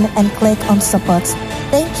button and click on support.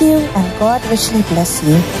 Thank you, and God richly bless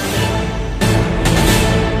you.